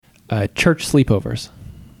Church sleepovers.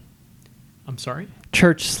 I'm sorry?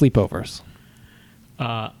 Church sleepovers.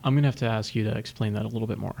 I'm going to have to ask you to explain that a little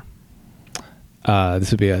bit more.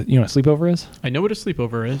 This would be you know what a sleepover is? I know what a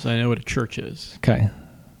sleepover is. I know what a church is. Okay.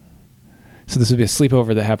 So this would be a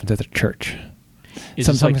sleepover that happens at the church.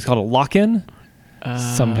 Sometimes it's called a lock-in.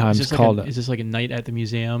 Sometimes is called. is this like a night at the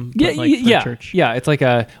museum? Yeah, but like for yeah, church? yeah. It's like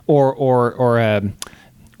a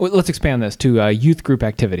let's expand this to youth group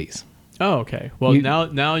activities. Oh, okay. Well,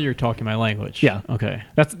 now you're talking my language. Yeah. Okay.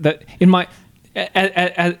 That's that in my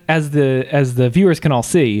as the viewers can all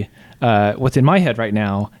see. What's in my head right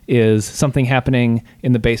now is something happening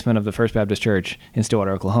in the basement of the First Baptist Church in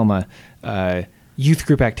Stillwater, Oklahoma. Youth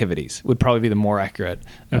group activities would probably be the more accurate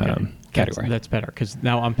category. That's better because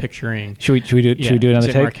now I'm picturing. Should we do another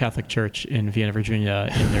take? take? Our Catholic church in Vienna, Virginia,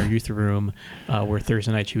 in their youth room, where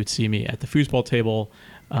Thursday night you would see me at the foosball table,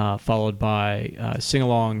 followed by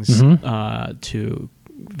sing-alongs to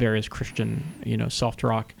various Christian, soft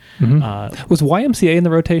rock. Mm-hmm. Was YMCA in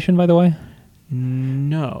the rotation, by the way?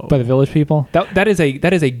 No. By the Village People. That is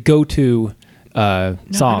a go-to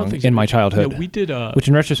song in my childhood. Yeah, we did, which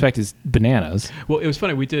in retrospect is bananas. Well, it was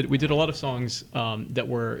funny. We did a lot of songs that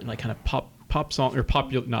were like kind of pop song or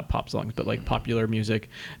popular, not pop songs, but like popular music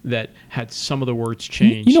that had some of the words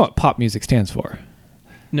changed. You know what pop music stands for?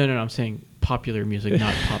 No. I'm saying popular music,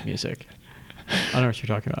 not pop music. I don't know what you're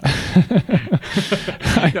talking about.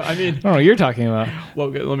 No, I mean, I don't know what you're talking about. Well,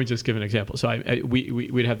 let me just give an example. So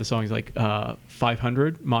we'd have the songs like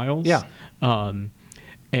 500 Miles. Yeah.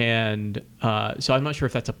 And so I'm not sure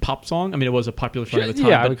if that's a pop song. I mean, it was a popular song at the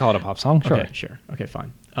time. Yeah, I would call it a pop song. Sure. Okay, sure. Okay,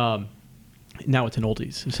 fine. Now it's an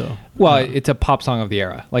oldies. So it's a pop song of the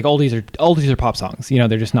era. Like oldies are pop songs. They're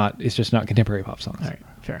just not. It's just not contemporary pop songs. All right,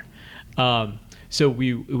 fair. So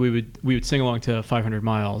we would sing along to 500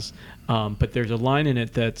 Miles, but there's a line in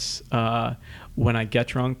it that's when I get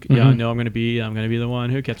drunk, Mm-hmm. I know I'm going to be the one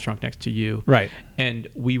who gets drunk next to you. Right. And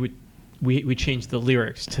we changed the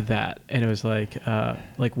lyrics to that, and it was like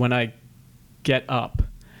when I get up,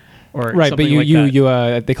 or right. Something But like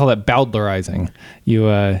that. they call that Bowdlerizing.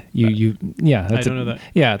 Yeah. I don't know that.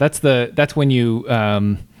 Yeah, that's when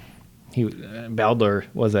you. Bowdler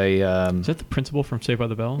was a. Is that the principal from Saved by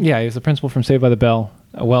the Bell? Yeah, he was the principal from Saved by the Bell.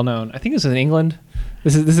 Well known. I think this is in England.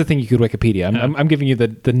 This is a thing you could Wikipedia. I'm giving you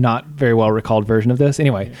the not very well recalled version of this.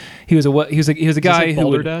 Anyway, he was a guy like who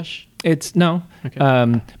Balderdash? It's no.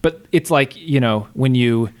 Okay. But it's like when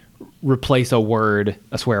you replace a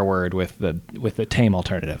swear word with the tame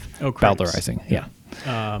alternative. Oh, cranks. Bowdlerizing. Yeah.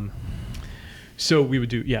 So we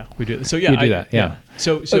do that. So you do that. Yeah.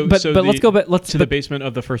 So let's go back. To the basement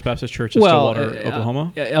of the First Baptist Church in Stillwater,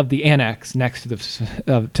 Oklahoma. Of the annex next to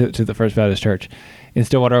the First Baptist Church in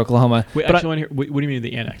Stillwater, Oklahoma. Wait, actually, I want to hear, what do you mean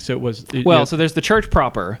the annex? So it was. So there's the church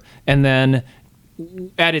proper, and then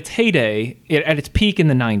at its heyday, at its peak in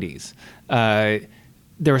the 90s,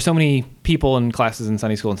 there were so many people in classes in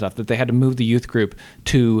Sunday school and stuff that they had to move the youth group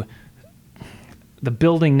to the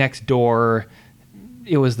building next door.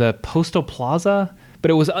 It was the Postal Plaza, but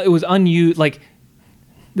it was unused. Like,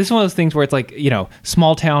 this is one of those things where it's like,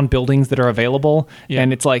 small town buildings that are available. Yeah.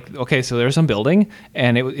 And it's like, okay, so there's some building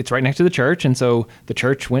and it's right next to the church. And so the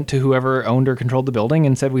church went to whoever owned or controlled the building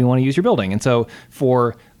and said, we want to use your building. And so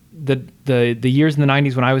for the years in the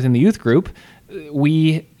 90s when I was in the youth group,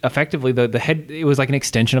 we effectively the head, it was like an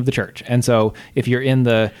extension of the church. And so if you're in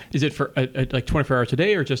the, is it for like 24 hours a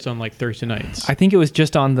day or just on like Thursday nights? I think it was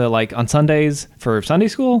just on on Sundays for Sunday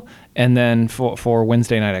school and then for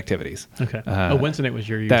Wednesday night activities. Okay. Wednesday night was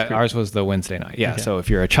your youth group. Ours was the Wednesday night. Yeah. Okay. So if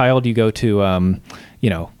you're a child, you go to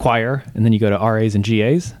choir, and then you go to RAs and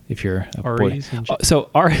GAs. If you're a boy. So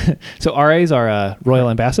RAs are royal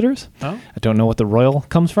ambassadors. Oh. I don't know what the royal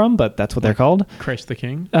comes from, but that's what they're called. Christ the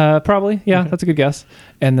King. Probably. Yeah, okay. That's a good guess.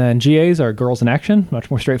 And then GAs are girls in action, much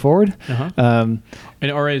more straightforward. Uh-huh. And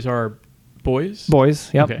RAs are boys.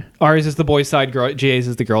 Boys. Yep. Okay. RAs is the boys side. GAs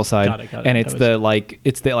is the girls side. Got it. And it's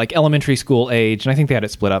the elementary school age, and I think they had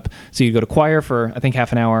it split up. So you go to choir for I think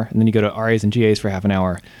half an hour, and then you go to RAs and GAs for half an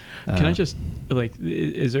hour. Can I just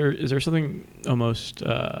is there something almost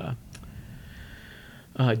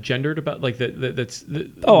gendered about that's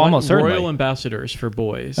almost certainly royal ambassadors for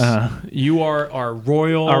boys? You are our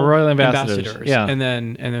royal ambassadors. Yeah, and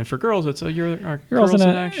then for girls it's you're our girls in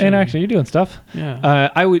action. In action, you're doing stuff. Yeah.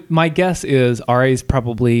 My guess is RAs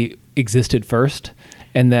probably existed first,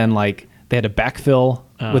 and then like they had to backfill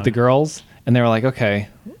with the girls, and they were like, okay,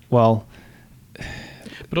 well.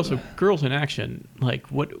 But also, girls in action, like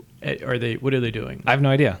what are they? What are they doing? I have no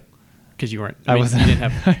idea. Because you weren't. I mean, you didn't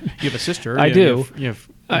have. You have a sister. I do. You have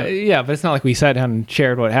yeah, but it's not like we sat down and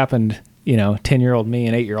shared what happened 10-year-old me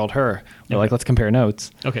and 8-year-old her. We're like, let's compare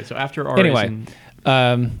notes. Okay, so after RAs Anyway,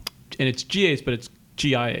 and it's GAs, but it's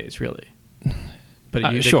GIAs really. But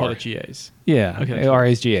they sure. call it GAs. Yeah. Okay,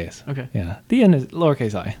 RAs, GAs. Okay. Yeah. The N is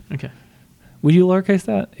lowercase I. Okay. Would you lowercase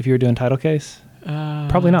that if you were doing title case?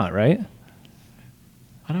 Probably not, right?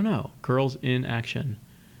 I don't know. Girls in action.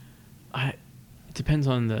 It depends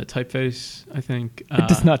on the typeface, I think. It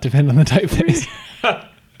does not depend on the typeface.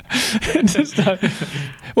 It does not.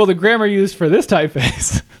 Well, the grammar used for this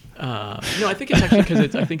typeface. No, I think it's actually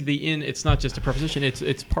because I think the in, it's not just a preposition.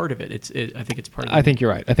 It's part of it. I think it's part of it. I think you're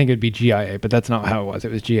right. I think it'd be GIA, but that's not how it was.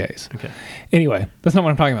 It was GAs. Okay. Anyway, that's not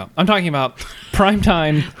what I'm talking about. I'm talking about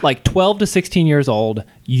primetime, like 12 to 16 years old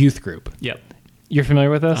youth group. Yep. You're familiar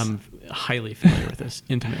with this? I'm highly familiar with this.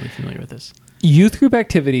 Intimately familiar with this. Youth group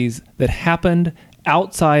activities that happened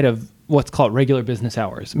outside of what's called regular business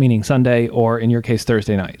hours, meaning Sunday or, in your case,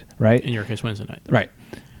 Thursday night, right? In your case, Wednesday night. Right.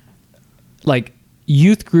 Like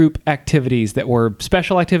youth group activities that were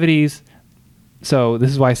special activities. So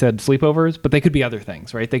this is why I said sleepovers, but they could be other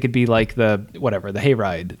things, right? They could be like the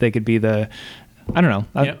hayride. They could be I don't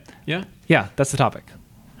know. Yeah. Yeah, that's the topic.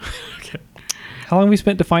 Okay. How long have we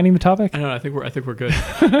spent defining the topic? I don't know. I think we're good.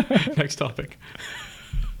 Next topic.